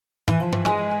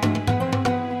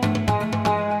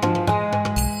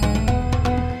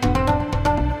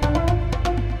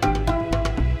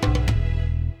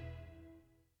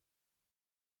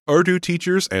Urdu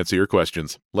teachers answer your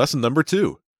questions. Lesson number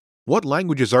 2. What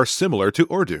languages are similar to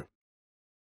Urdu?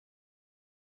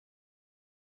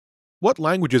 What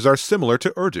languages are similar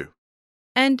to Urdu?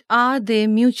 And are they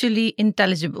mutually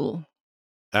intelligible?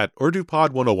 At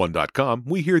UrduPod101.com,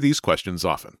 we hear these questions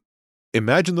often.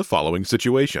 Imagine the following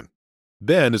situation.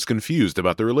 Ben is confused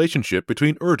about the relationship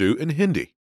between Urdu and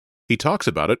Hindi. He talks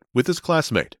about it with his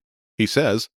classmate. He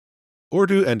says,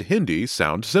 Urdu and Hindi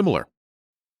sound similar.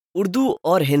 Urdu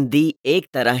और हिंदी एक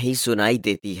तरह ही सुनाई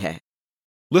देती है.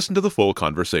 Listen to the full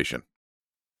conversation.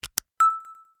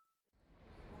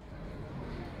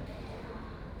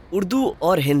 Urdu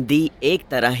और हिंदी एक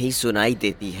तरह ही सुनाई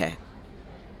देती है.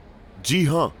 जी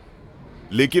हाँ,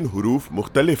 लेकिन हुरूफ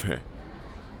मुख्तलिफ हैं.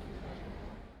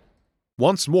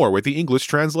 Once more with the English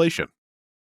translation.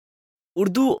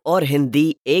 Urdu और हिंदी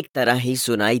एक तरह ही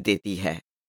सुनाई देती है.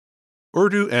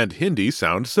 Urdu and Hindi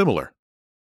sound similar.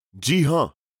 जी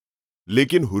हाँ,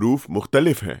 लेकिन हुरूफ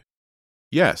मुख्तलिफ हैं.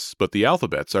 Yes, but the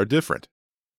alphabets are different.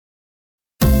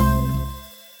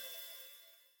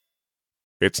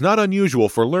 It's not unusual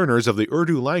for learners of the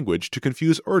Urdu language to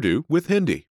confuse Urdu with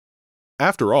Hindi.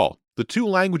 After all, the two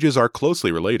languages are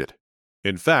closely related.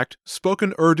 In fact,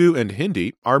 spoken Urdu and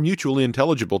Hindi are mutually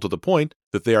intelligible to the point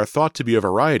that they are thought to be a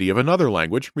variety of another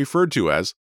language referred to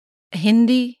as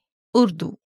Hindi,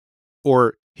 Urdu.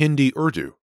 or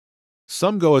Hindi-Urdu.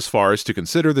 Some go as far as to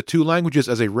consider the two languages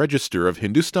as a register of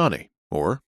Hindustani,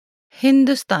 or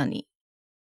Hindustani.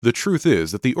 The truth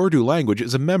is that the Urdu language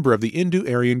is a member of the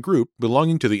Indo-Aryan group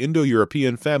belonging to the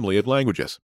Indo-European family of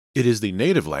languages. It is the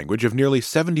native language of nearly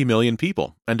 70 million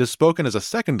people and is spoken as a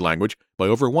second language by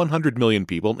over 100 million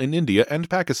people in India and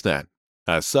Pakistan.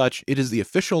 As such, it is the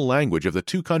official language of the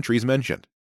two countries mentioned.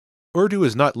 Urdu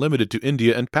is not limited to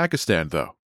India and Pakistan,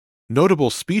 though. Notable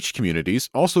speech communities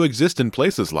also exist in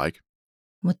places like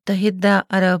Muttahida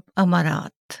Arab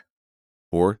Amarat.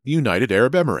 or the United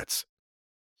Arab Emirates,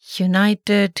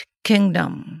 United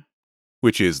Kingdom.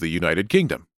 which is the United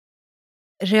Kingdom,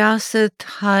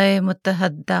 Riyasat-Hai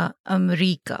Muttahida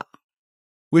Amerika.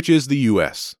 which is the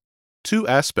U.S. Two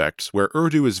aspects where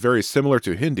Urdu is very similar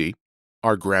to Hindi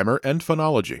are grammar and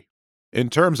phonology. In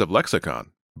terms of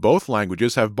lexicon, both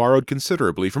languages have borrowed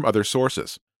considerably from other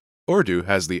sources. Urdu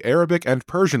has the Arabic and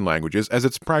Persian languages as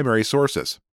its primary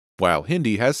sources, while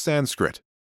Hindi has Sanskrit.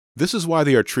 This is why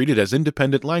they are treated as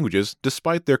independent languages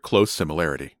despite their close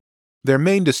similarity. Their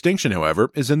main distinction,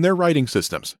 however, is in their writing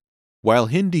systems. While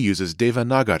Hindi uses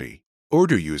Devanagari,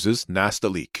 Urdu uses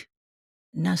Nastaliq,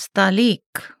 Nastaliq.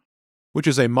 which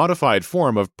is a modified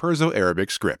form of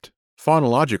Perso-Arabic script.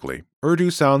 Phonologically,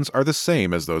 Urdu sounds are the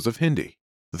same as those of Hindi.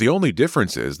 The only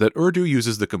difference is that Urdu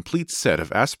uses the complete set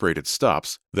of aspirated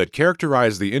stops that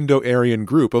characterize the Indo-Aryan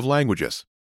group of languages.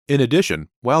 In addition,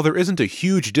 while there isn't a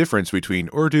huge difference between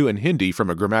Urdu and Hindi from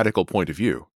a grammatical point of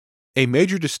view, a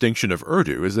major distinction of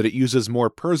Urdu is that it uses more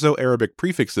Perso-Arabic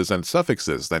prefixes and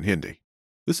suffixes than Hindi.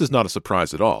 This is not a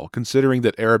surprise at all, considering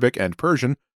that Arabic and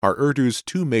Persian are Urdu's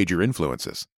two major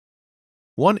influences.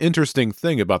 One interesting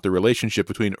thing about the relationship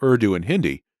between Urdu and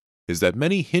Hindi is that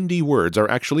many Hindi words are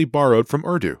actually borrowed from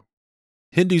Urdu.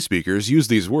 Hindi speakers use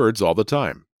these words all the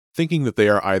time, thinking that they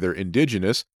are either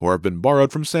indigenous or have been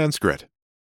borrowed from Sanskrit.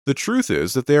 The truth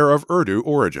is that they are of Urdu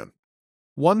origin.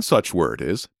 One such word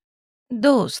is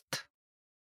Dost.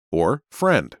 or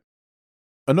friend.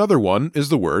 Another one is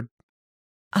the word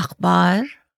Akhbar.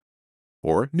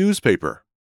 or newspaper.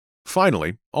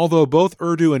 Finally, although both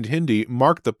Urdu and Hindi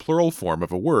mark the plural form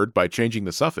of a word by changing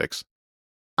the suffix,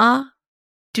 A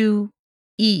to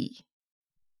E.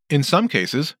 in some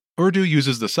cases, Urdu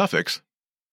uses the suffix,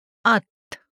 At.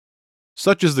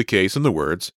 such is the case in the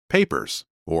words papers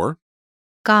or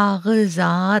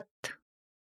Kaghzat.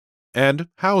 and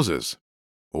houses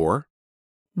or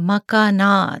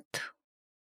Makanat.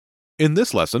 In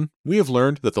this lesson, we have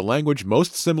learned that the language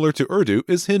most similar to Urdu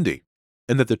is Hindi,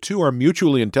 and that the two are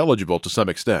mutually intelligible to some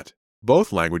extent.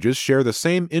 Both languages share the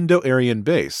same Indo-Aryan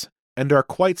base and are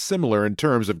quite similar in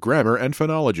terms of grammar and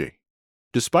phonology.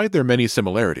 Despite their many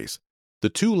similarities, the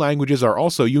two languages are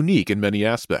also unique in many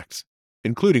aspects,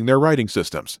 including their writing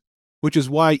systems, which is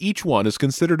why each one is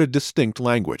considered a distinct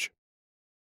language.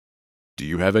 Do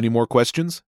you have any more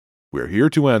questions? We're here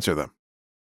to answer them.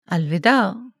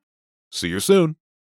 Alvida. See you soon.